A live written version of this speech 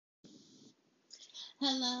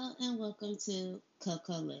Hello and welcome to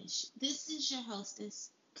Coco Lish. This is your hostess,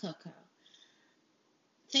 Coco.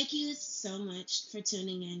 Thank you so much for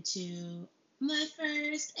tuning into my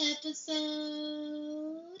first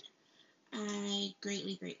episode. I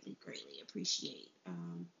greatly appreciate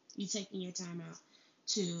you taking your time out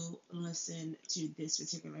to listen to this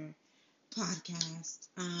particular podcast.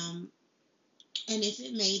 And if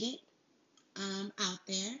it made it out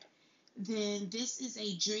there, then this is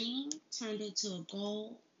a dream turned into a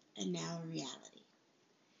goal and now a reality.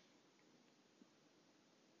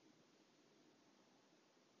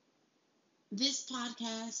 This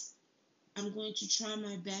podcast, I'm going to try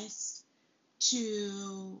my best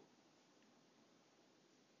to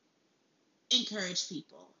encourage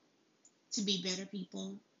people to be better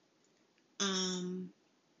people, um,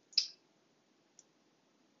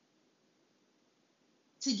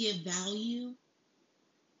 to give value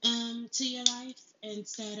to your life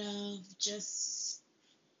instead of just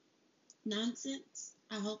nonsense.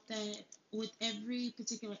 I hope that with every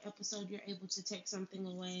particular episode, you're able to take something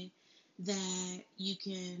away that you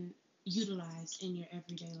can utilize in your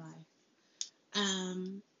everyday life.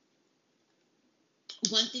 Um,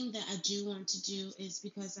 One thing that I do want to do is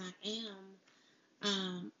because I am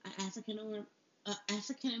an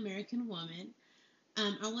African American woman.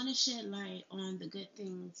 I want to shed light on the good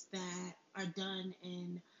things that are done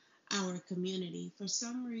in our community. For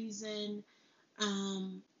some reason,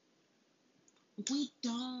 um, we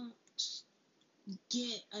don't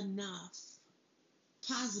get enough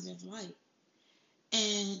positive light.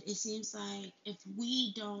 And it seems like if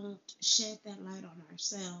we don't shed that light on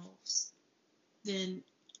ourselves, then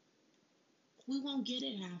we won't get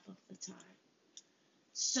it half of the time.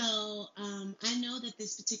 So I know that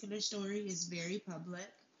this particular story is very public,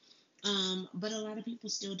 but a lot of people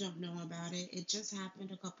still don't know about it. It just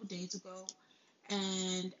happened a couple days ago,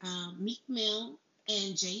 and Meek Mill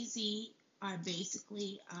and Jay Z are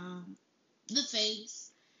basically the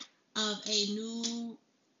face of a new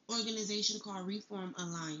organization called Reform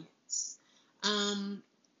Alliance. Um,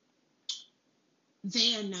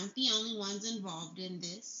 they are not the only ones involved in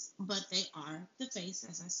this, but they are the face,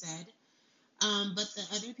 as I said. But the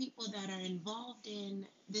other people that are involved in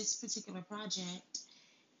this particular project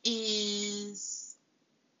is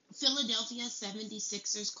Philadelphia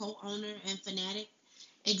 76ers co-owner and Fanatic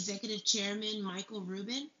executive chairman Michael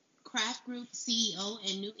Rubin, Kraft Group CEO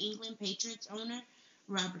and New England Patriots owner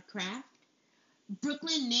Robert Kraft,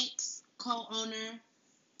 Brooklyn Knicks co-owner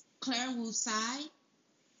Claire Wu Tsai,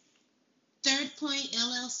 Third Point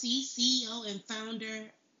LLC CEO and founder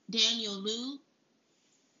Daniel Liu,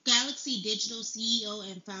 Galaxy Digital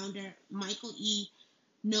CEO and founder Michael E.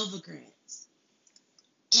 Novogratz,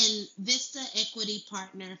 and Vista Equity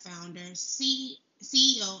Partner founder,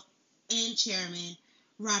 CEO, and chairman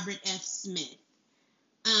Robert F. Smith.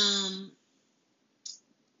 Um,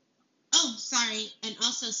 and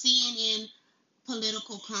also CNN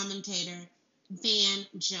political commentator Van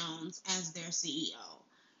Jones as their CEO.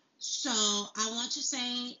 So I want to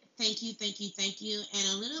say thank you, and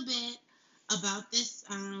a little bit about this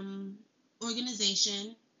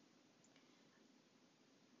organization.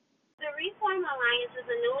 The Reform Alliance is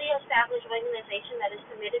a newly established organization that is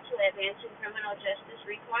committed to advancing criminal justice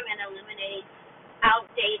reform and eliminating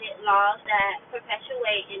outdated laws that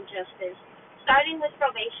perpetuate injustice, starting with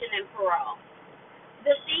probation and parole.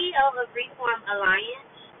 The CEO of Reform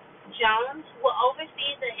Alliance, Jones, will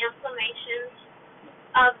oversee the implementation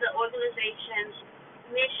of the organization's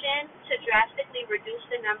mission to drastically reduce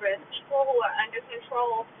the number of people who are under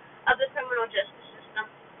control of the criminal justice system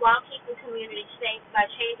while keeping communities safe by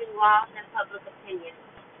changing laws and public opinion.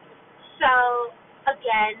 So,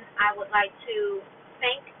 again, I would like to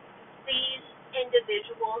thank these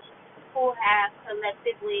individuals who have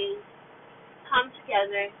collectively come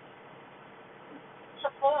together to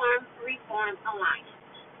form Reform Alliance.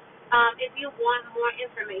 If you want more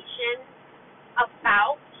information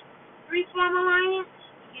about Reform Alliance,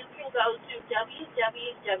 you can go to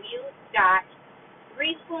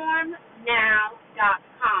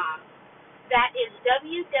www.reformnow.com. That is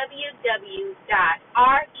www.reformnow.com.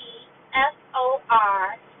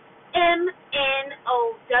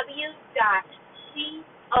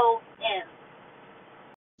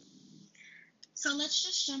 So let's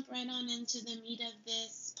just jump right on into the meat of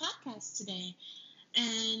this podcast today.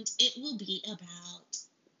 And it will be about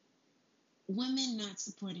women not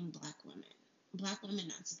supporting black women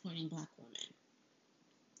not supporting black women.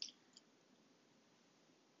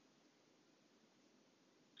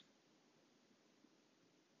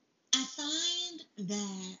 I find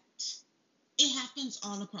that it happens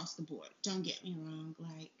all across the board. Don't get me wrong.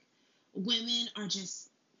 Like, women are just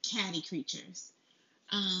catty creatures.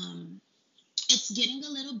 Um, it's getting a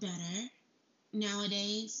little better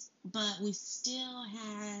nowadays, but we still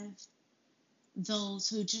have those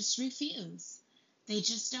who just refuse. They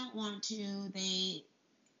just don't want to. They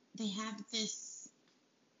have this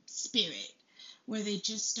spirit where they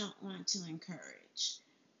just don't want to encourage.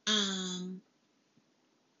 Um,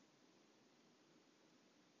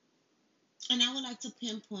 and I would like to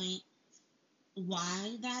pinpoint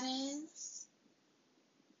why that is,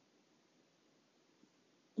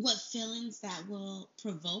 what feelings that will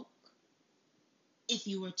provoke if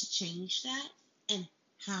you were to change that, and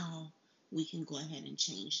how we can go ahead and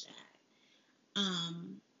change that.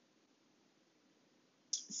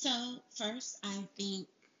 So first, I think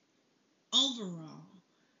overall,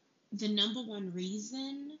 the number one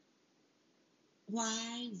reason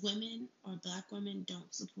why women or black women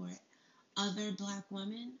don't support other black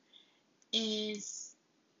women is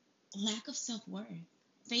lack of self-worth.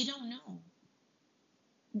 They don't know.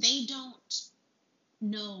 They don't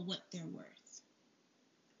know what they're worth.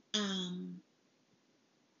 Um,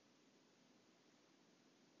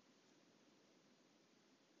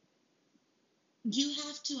 you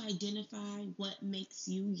have to identify what makes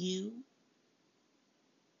you you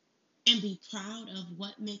and be proud of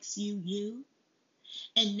what makes you you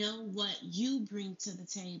and know what you bring to the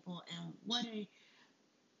table and what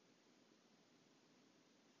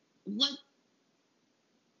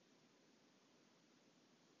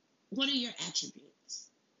what are your attributes.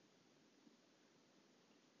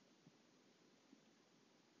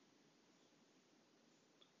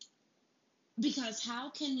 Because how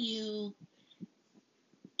can you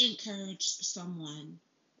encourage someone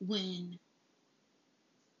when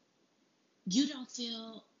you don't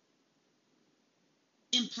feel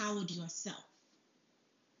empowered yourself?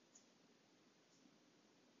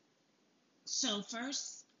 So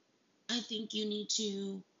first, I think you need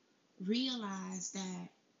to realize that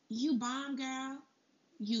you bomb, girl.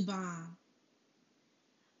 You bomb.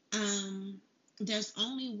 There's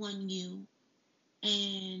only one you,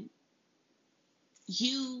 and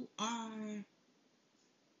you are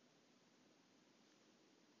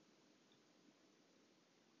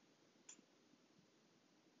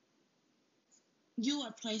you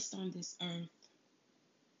are placed on this earth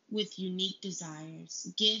with unique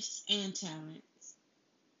desires, gifts, and talents.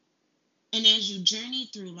 And as you journey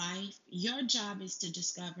through life, your job is to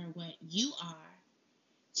discover what you are,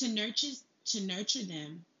 to nurture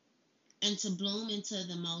them, and to bloom into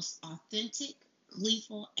the most authentic,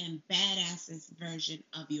 gleeful, and badass version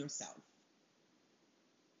of yourself.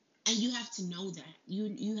 And you have to know that.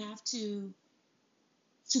 You have to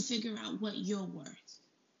figure out what you're worth.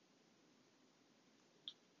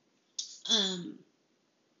 Um,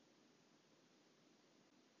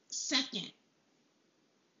 Second,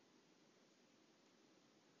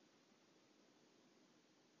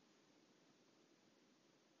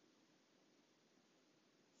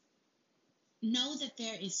 know that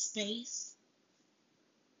there is space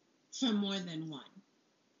for more than one.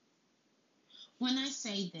 When I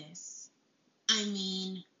say this, I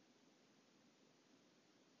mean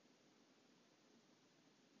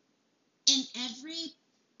in every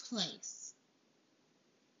place,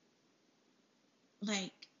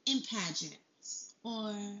 like in pageants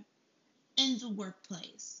or in the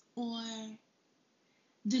workplace or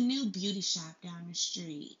the new beauty shop down the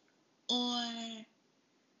street or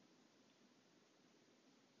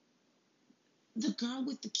the girl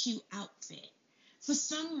with the cute outfit. For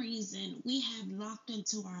some reason, we have locked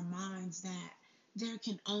into our minds that there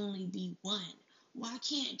can only be one. Why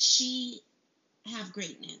can't she have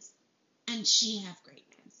greatness and she have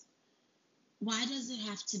greatness? Why does it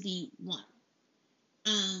have to be one?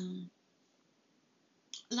 Um,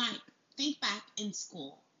 like, think back in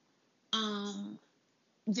school.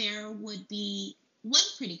 There would be one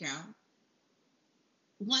pretty girl,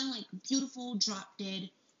 one like beautiful, drop dead,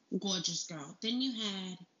 gorgeous girl. Then you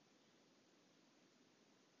had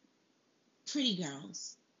pretty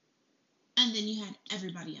girls, and then you had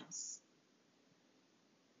everybody else.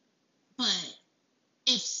 But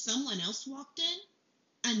if someone else walked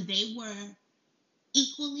in and they were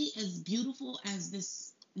equally as beautiful as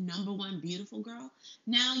this number one beautiful girl,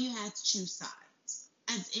 now you had to choose sides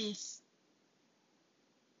as if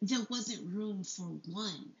there wasn't room for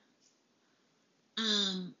one.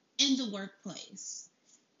 In the workplace,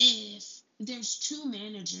 if there's two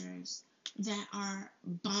managers that are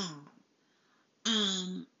bomb,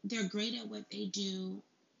 they're great at what they do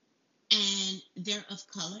and they're of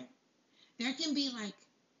color, there can be like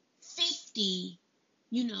 50,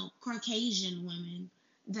 Caucasian women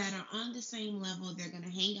that are on the same level. They're going to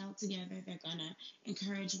hang out together. They're going to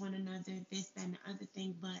encourage one another, this, that, and the other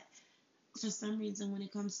thing. But for some reason, when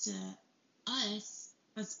it comes to us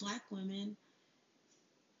as Black women,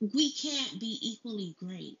 we can't be equally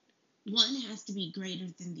great. One has to be greater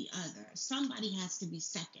than the other. Somebody has to be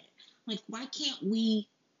second. Like, why can't we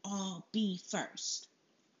all be first?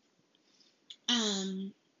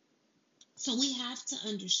 So we have to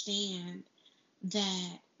understand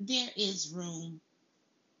that there is room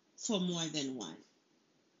for more than one.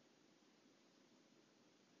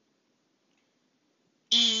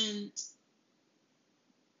 And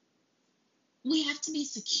we have to be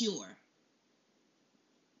secure.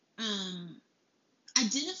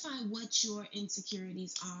 Identify what your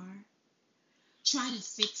insecurities are. Try to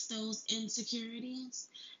fix those insecurities,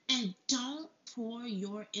 and don't pour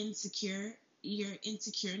your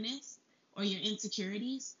insecureness or your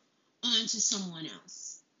insecurities onto someone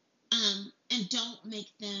else. And don't make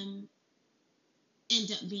them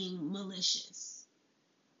end up being malicious.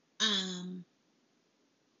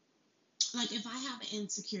 Like, if I have an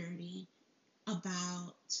insecurity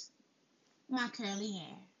about my curly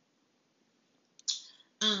hair,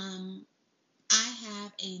 I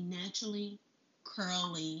have a naturally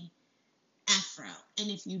curly afro, and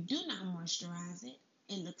if you do not moisturize it,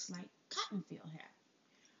 it looks like cotton field hair.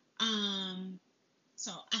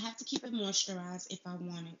 So I have to keep it moisturized if I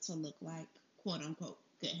want it to look like quote unquote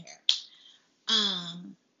good hair.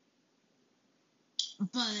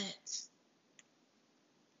 But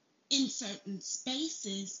in certain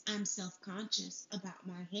spaces, I'm self-conscious about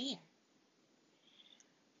my hair.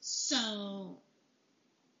 So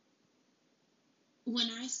when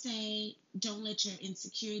I say don't let your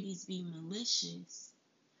insecurities be malicious,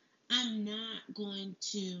 I'm not going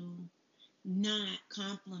to not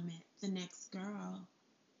compliment the next girl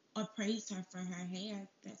or praise her for her hair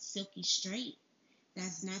that's silky straight,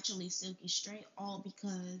 that's naturally silky straight, all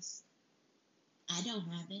because I don't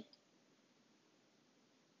have it.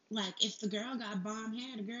 Like, if the girl got bomb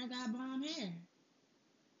hair, the girl got bomb hair.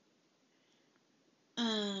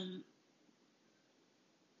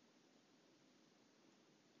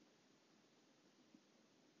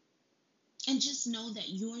 And just know that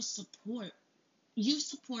you supporting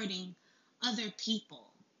other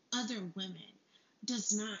people, other women,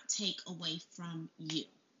 does not take away from you.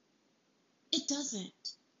 It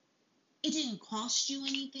doesn't. It didn't cost you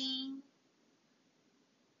anything.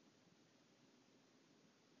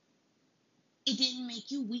 It didn't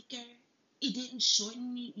make you weaker. It didn't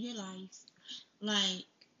shorten your life. Like,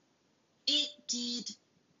 it did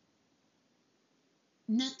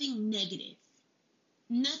nothing negative.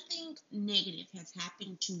 Nothing negative has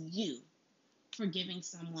happened to you for giving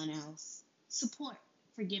someone else support,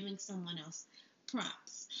 for giving someone else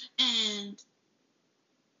props. And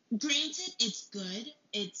granted, it's good.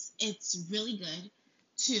 It's really good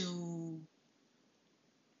to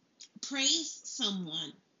praise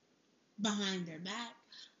someone behind their back.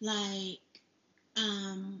 Like,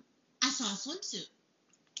 I saw a swimsuit.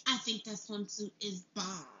 I think that swimsuit is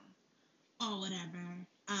bomb or whatever.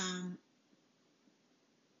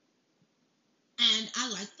 And I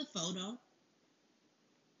like the photo,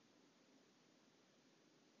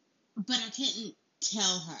 but I couldn't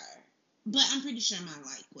tell her. But I'm pretty sure my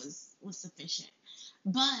like was sufficient.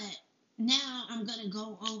 But now I'm gonna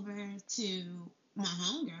go over to my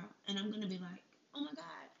homegirl and I'm gonna be like, oh my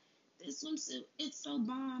god, this swimsuit, it's so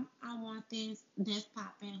bomb. I want this. This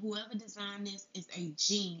popping. Whoever designed this is a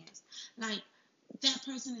genius. Like, that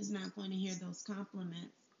person is not going to hear those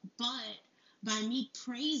compliments, but by me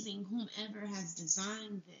praising whomever has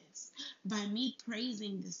designed this, by me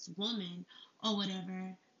praising this woman or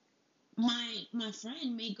whatever, my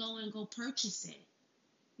friend may go purchase it,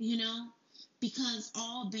 you know, because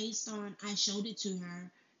all based on I showed it to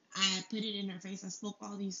her, I put it in her face, I spoke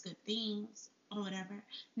all these good things or whatever.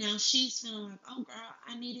 Now she's feeling like, oh girl,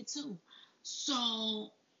 I need it too.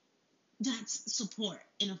 So that's support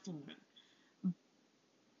in a form.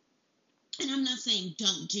 And I'm not saying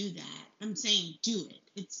don't do that. I'm saying do it.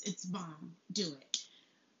 It's bomb. Do it.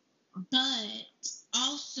 But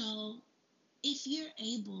also, if you're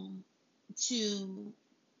able to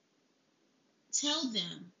tell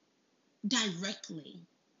them directly,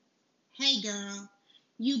 hey girl,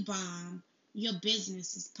 you bomb, your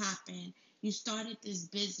business is popping. You started this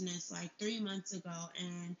business like 3 months ago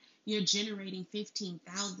and you're generating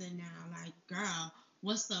 15,000 now. Like, girl,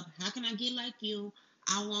 what's up? How can I get like you?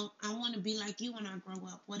 I want to be like you when I grow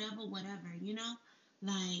up. Whatever, you know?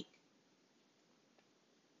 Like,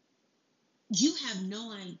 you have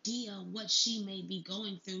no idea what she may be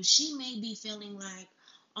going through. She may be feeling like,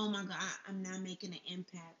 oh my God, I'm not making an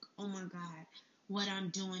impact. Oh my God, what I'm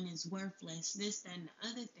doing is worthless. This, that, and the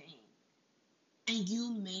other thing. And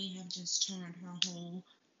you may have just turned her whole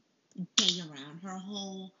day her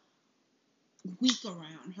whole week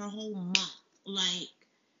around, her whole month. Like,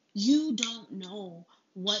 you don't know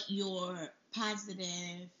what your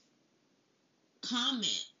positive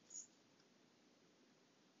comments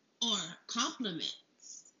or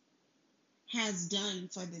compliments has done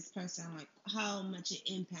for this person, like how much it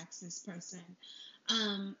impacts this person.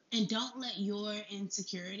 And don't let your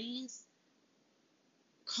insecurities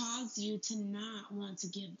cause you to not want to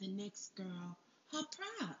give the next girl her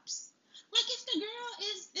props. Like, if the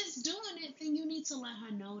girl is doing it, then you need to let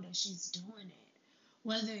her know that she's doing it.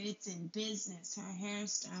 Whether it's in business, her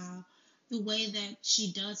hairstyle, the way that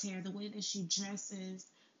she does hair, the way that she dresses,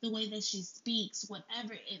 the way that she speaks,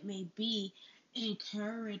 whatever it may be,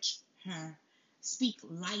 encourage her. Speak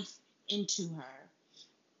life into her.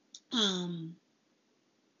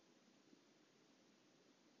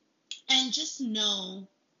 And just know,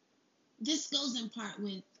 this goes in part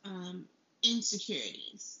with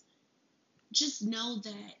insecurities. Just know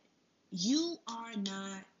that you are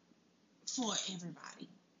not for everybody.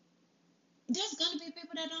 There's going to be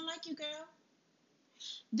people that don't like you, girl.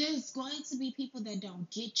 There's going to be people that don't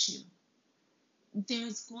get you.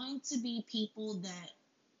 There's going to be people that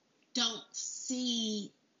don't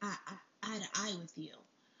see eye to eye with you.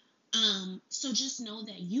 So just know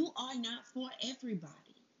that you are not for everybody.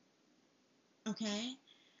 Okay?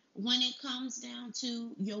 When it comes down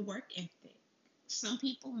to your work ethic, some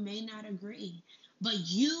people may not agree, but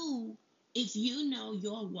you, if you know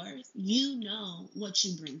your worth, you know what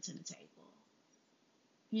you bring to the table.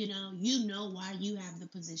 You know why you have the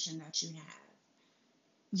position that you have.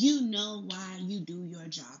 You know why you do your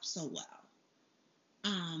job so well.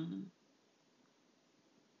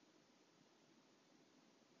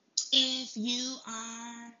 If you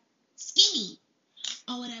are skinny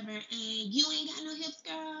or whatever, and you ain't got no hips,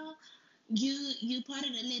 girl, you part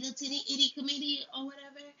of the little titty itty committee or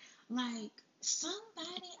whatever, like,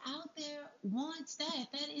 somebody out there wants that.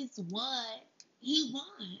 That is what he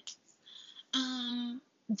wants.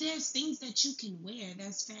 There's things that you can wear.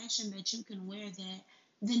 There's fashion that you can wear that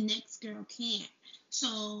the next girl can't.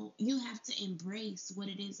 So you have to embrace what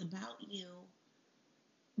it is about you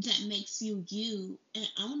that makes you you, and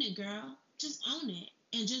own it, girl. Just own it,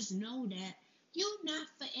 and just know that you're not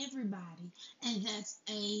for everybody, and that's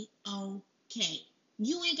a-okay.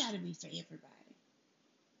 You ain't gotta be for everybody.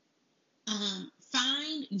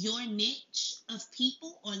 Find your niche of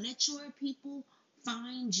people, or let your people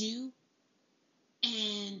find you,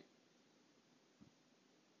 and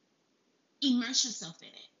immerse yourself in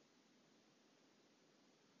it.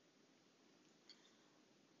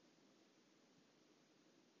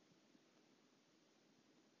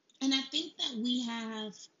 And I think that we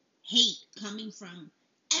have hate coming from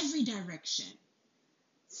every direction,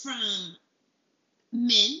 from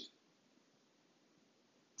men,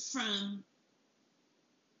 from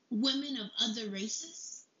women of other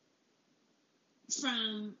races,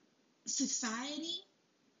 from society.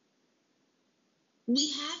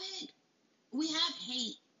 We have it. We have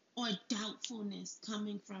hate or doubtfulness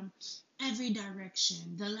coming from every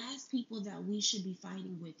direction. The last people that we should be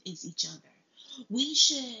fighting with is each other. We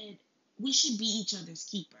should be each other's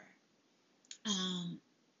keeper.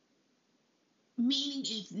 Meaning,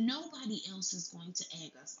 if nobody else is going to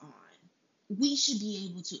egg us on, we should be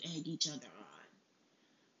able to egg each other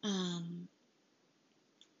on.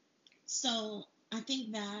 So I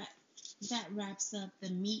think that wraps up the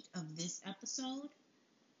meat of this episode.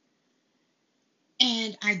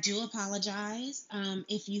 And I do apologize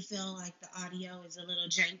if you feel like the audio is a little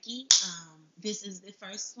janky. This is the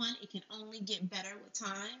first one. It can only get better with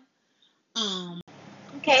time.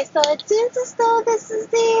 Okay, so it seems as though this is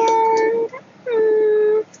the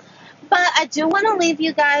end. But I do want to leave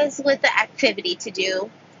you guys with the activity to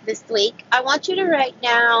do this week. I want you to write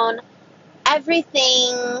down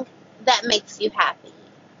everything that makes you happy.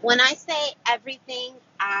 When I say everything,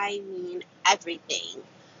 I mean everything.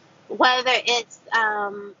 Whether it's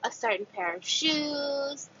a certain pair of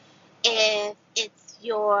shoes, if it's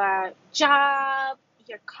your job,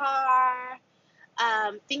 your car,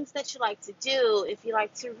 things that you like to do, if you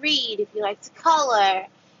like to read, if you like to color,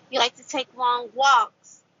 if you like to take long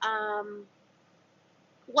walks,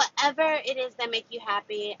 whatever it is that make you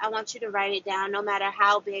happy, I want you to write it down, no matter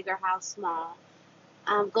how big or how small.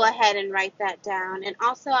 Go ahead and write that down. And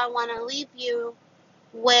also, I want to leave you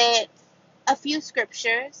with a few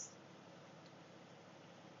scriptures.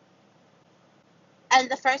 And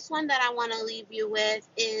the first one that I want to leave you with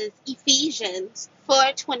is Ephesians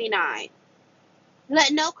 4:29.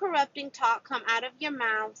 Let no corrupting talk come out of your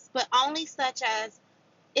mouths, but only such as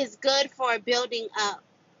is good for building up,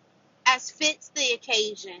 as fits the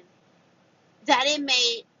occasion, that it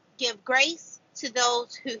may give grace to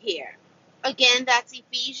those who hear. Again, that's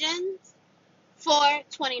Ephesians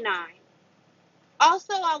 4:29.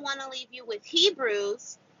 Also, I want to leave you with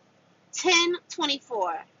Hebrews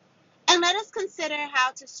 10:24. And let us consider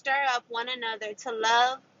how to stir up one another to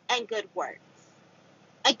love and good works.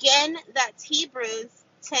 Again, that's Hebrews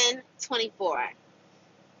 10:24.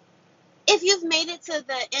 If you've made it to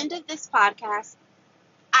the end of this podcast,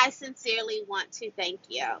 I sincerely want to thank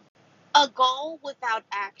you. A goal without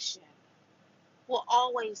action will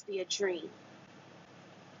always be a dream.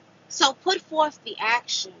 So put forth the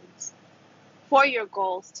actions for your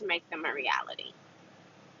goals to make them a reality.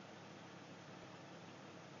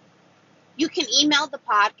 You can email the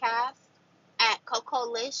podcast at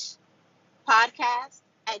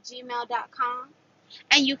cocolishpodcast@gmail.com,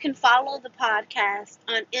 and you can follow the podcast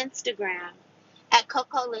on Instagram at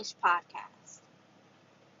cocolishpodcast.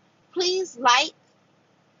 Please like,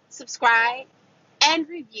 subscribe, and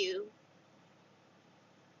review.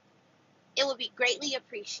 It would be greatly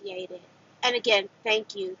appreciated. And again,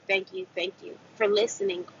 thank you for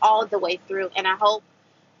listening all the way through. And I hope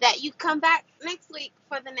that you come back next week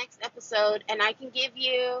for the next episode and I can give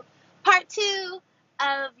you part 2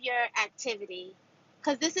 of your activity.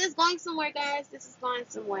 Because this is going somewhere, guys. This is going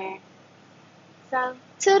somewhere. So,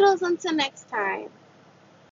 toodles until next time.